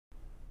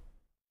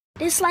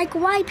It's like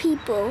white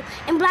people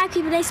and black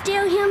people, they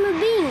still human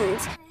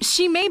beings.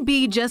 She may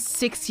be just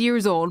 6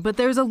 years old, but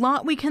there's a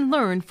lot we can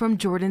learn from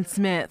Jordan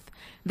Smith.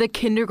 The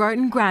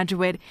kindergarten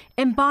graduate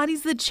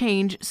embodies the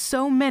change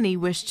so many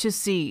wish to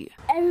see.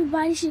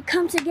 Everybody should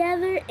come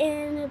together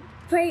and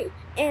pray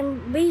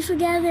and be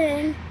together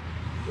and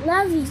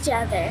love each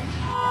other.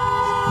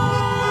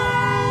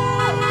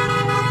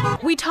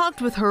 We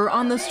talked with her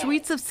on the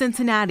streets of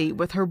Cincinnati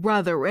with her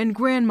brother and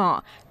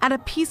grandma at a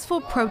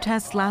peaceful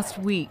protest last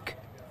week.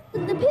 The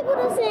people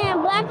that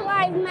saying Black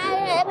Lives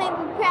Matter, it made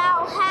me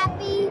proud,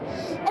 happy.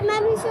 It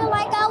made me feel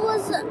like I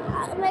was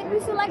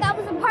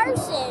a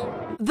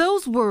person.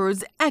 Those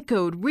words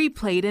echoed,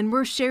 replayed, and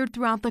were shared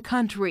throughout the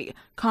country,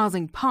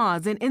 causing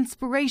pause and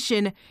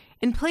inspiration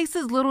in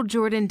places little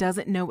Jordan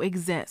doesn't know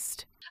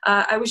exist.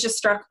 I was just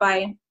struck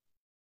by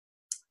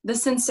the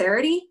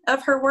sincerity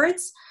of her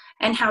words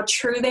and how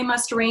true they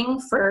must ring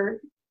for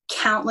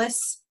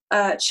countless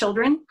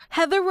children.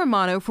 Heather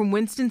Romano from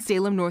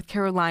Winston-Salem, North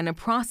Carolina,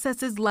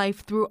 processes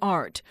life through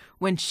art.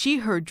 When she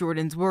heard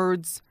Jordan's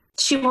words,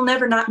 "She will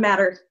never not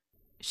matter,"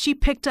 she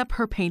picked up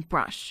her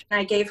paintbrush.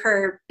 I gave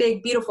her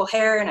big, beautiful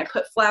hair and I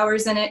put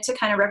flowers in it to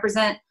kind of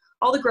represent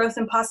all the growth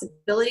and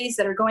possibilities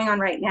that are going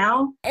on right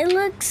now. It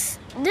looks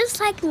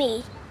just like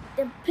me.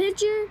 The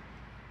picture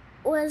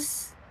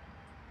was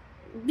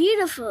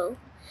beautiful.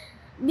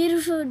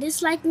 Beautiful,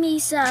 just like me,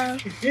 so.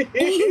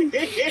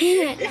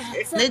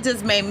 It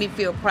just made me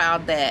feel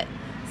proud that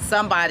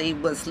somebody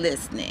was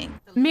listening.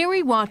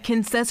 Mary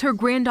Watkins says her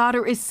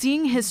granddaughter is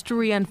seeing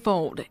history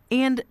unfold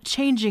and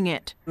changing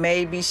it.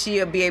 Maybe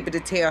she'll be able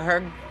to tell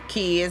her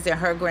kids and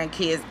her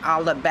grandkids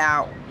all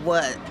about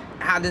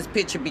how this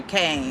picture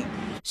became.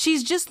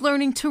 She's just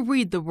learning to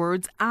read the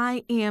words,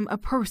 "I am a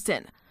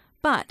person,"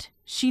 but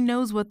she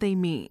knows what they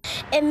mean.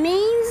 It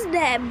means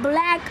that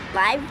Black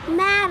lives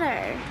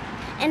matter,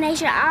 and they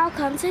should all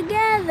come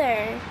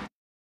together.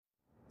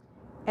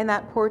 And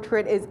that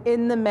portrait is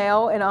in the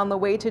mail and on the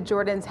way to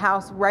Jordan's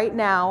house right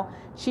now.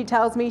 She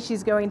tells me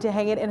she's going to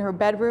hang it in her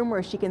bedroom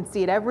where she can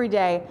see it every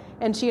day,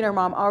 and she and her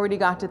mom already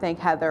got to thank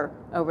Heather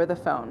over the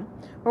phone.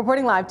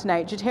 Reporting live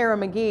tonight, Jatera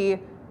McGee,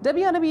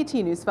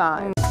 WNWT News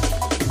 5.